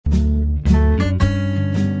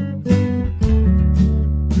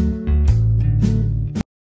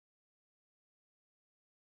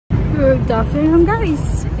afternoon,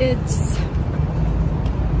 guys. It's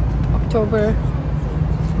October.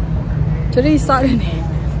 Today is Saturday.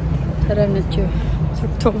 But I'm not sure. It's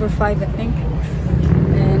October 5, I think.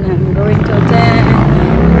 And I'm going to attend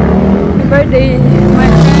the birthday, my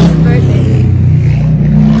friend's birthday.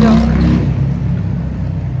 So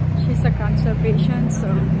she's a cancer patient, so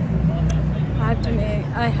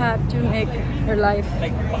I have to make her life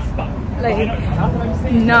like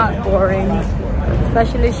not boring.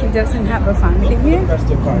 Especially she doesn't have a family here.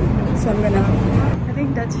 So I'm gonna. I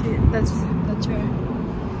think that's it. That's her.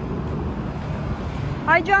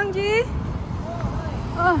 Hi, Jungji.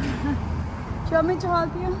 Oh, do you want me to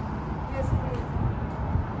help you? Yes, please.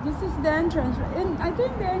 This is the entrance. And I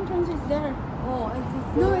think the entrance is there. Oh,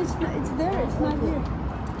 No, it's not, it's there. It's not here.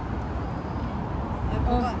 I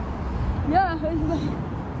forgot. Yeah, it's like,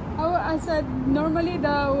 I said normally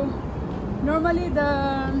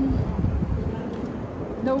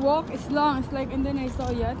the walk is long. It's like, and then I saw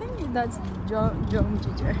you. I think that's John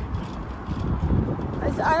teacher.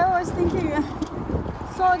 I was thinking.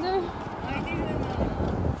 So the. I didn't.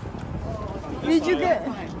 Did you get?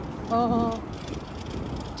 Oh.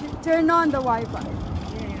 Turn on the Wi-Fi. Yeah,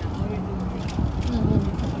 I will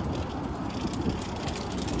do.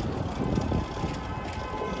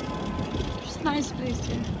 It's a nice place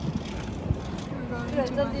too.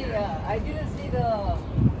 I didn't see the.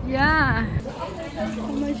 Yeah.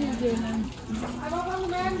 How much is it? I'm on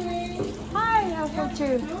Mandarin. Hi, I'll put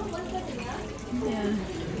you. Yeah.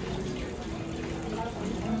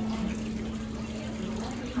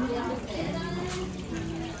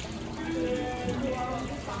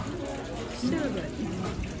 Still good.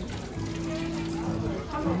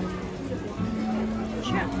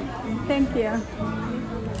 Sure. Thank you.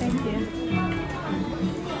 Thank you.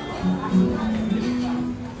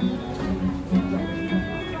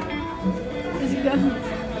 Let's go.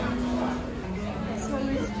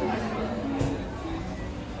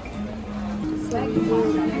 So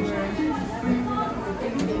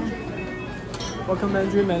Welcome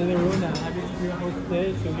Mandarin room and happy to be your host today.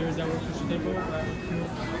 So here's our fish table,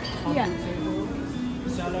 yeah. table,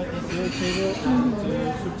 salad is your table, and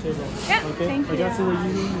soup table. Yeah, okay. thank you. I got some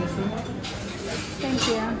eating this one. Thank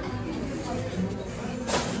you.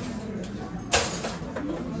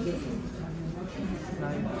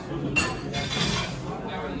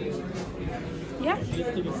 Yeah. Please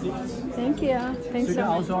take a seat. Thank you. Thanks So you so can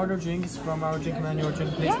much. also order drinks from our drink menu or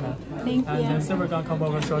drink Yeah. placement. Thank And you. the server gonna come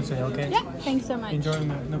over shortly, okay? Yeah. Thanks so much. Enjoy,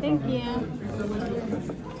 no Thank problem. you.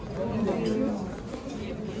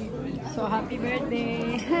 So happy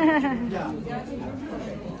birthday.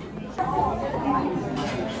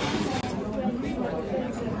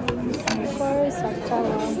 Of course,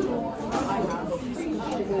 October.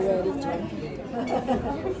 To be ready to.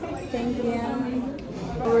 Thank you.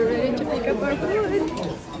 We're ready to pick up our food.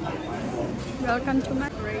 Welcome to my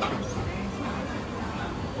restaurant.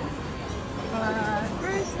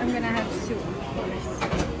 First, I'm gonna have soup.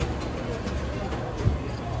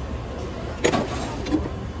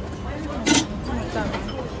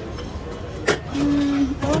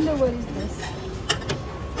 I wonder what is this?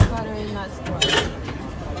 Butternut squash.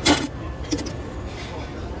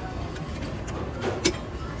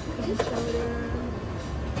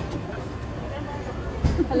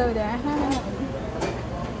 Hello there.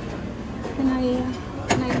 Can I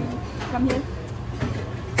come here?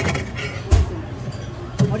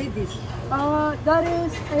 What is this? That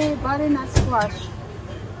is a butternut squash.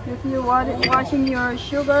 If you washing your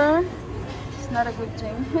sugar, it's not a good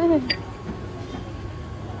thing.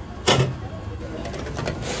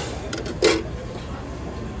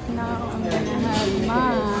 Now I'm gonna have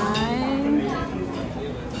my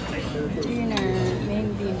dinner, main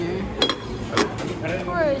dinner. Of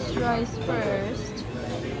course, rice first.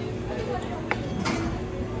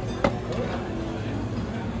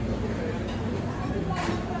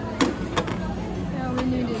 Yeah, we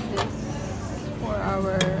needed this for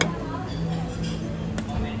our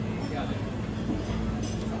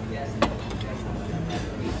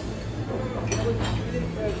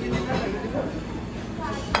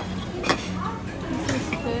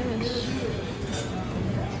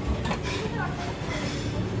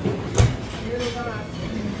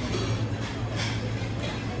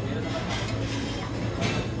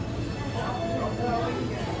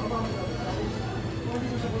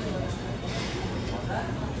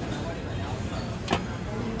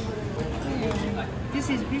This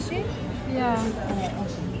is fishy? yeah.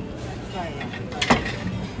 Try it.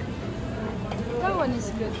 That one is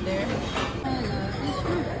good there.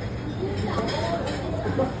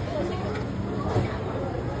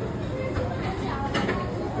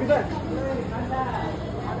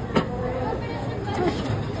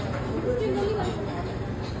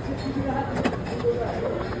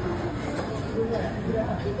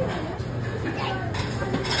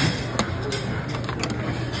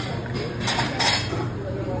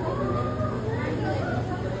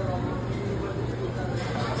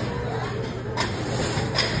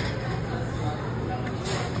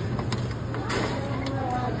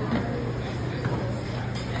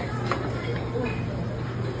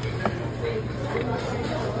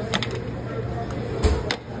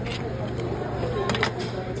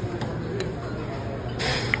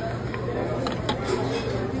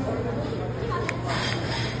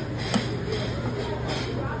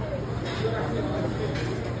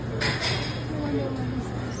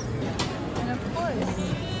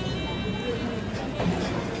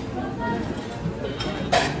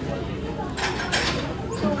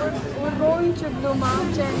 We're going to Blue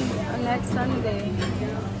Mountain next Sunday.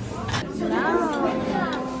 Now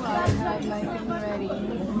I have my thing ready.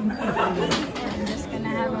 I'm just gonna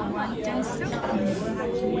have a wonton soup.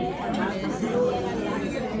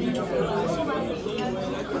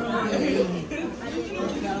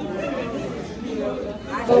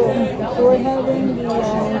 So we're having the lunch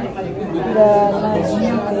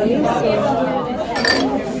today. So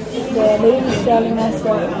the lady telling us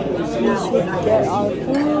that we should get our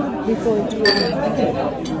food before 3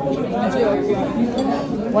 o'clock.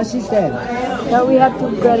 What she said? That we have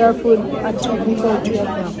to get our food before 3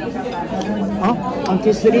 o'clock. Huh?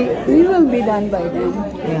 Until 3? We will be done by then.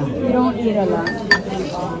 Yeah. We don't eat a lot.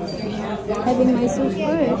 Having my soup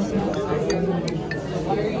first.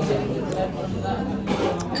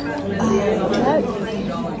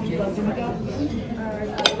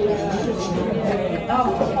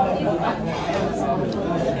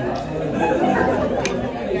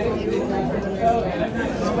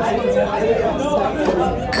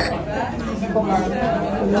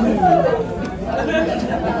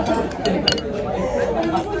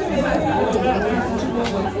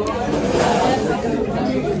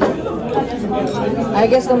 I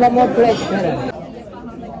guess no more plate, better.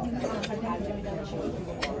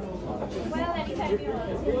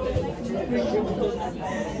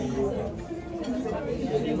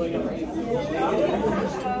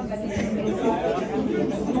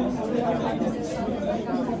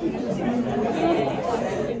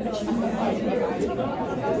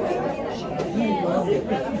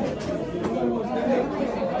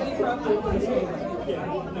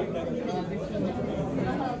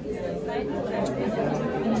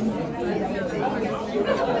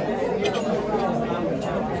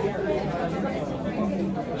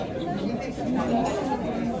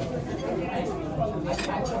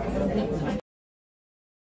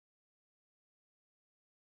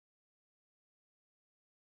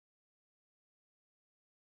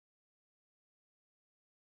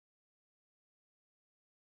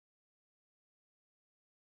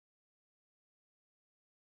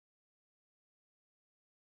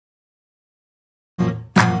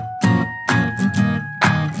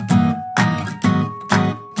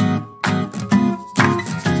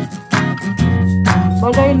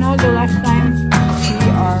 But I know the last time we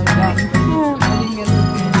are done. I didn't get to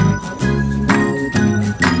finish.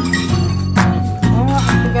 Oh, I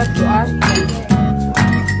forgot to ask them.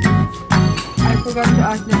 I forgot to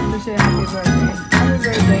ask them to say happy birthday. Happy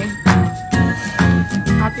birthday.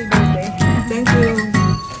 Happy birthday. Thank you.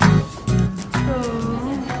 So,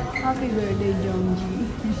 happy birthday, Jongji.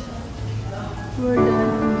 We're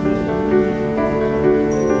done.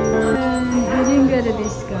 And we didn't get a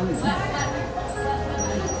discount.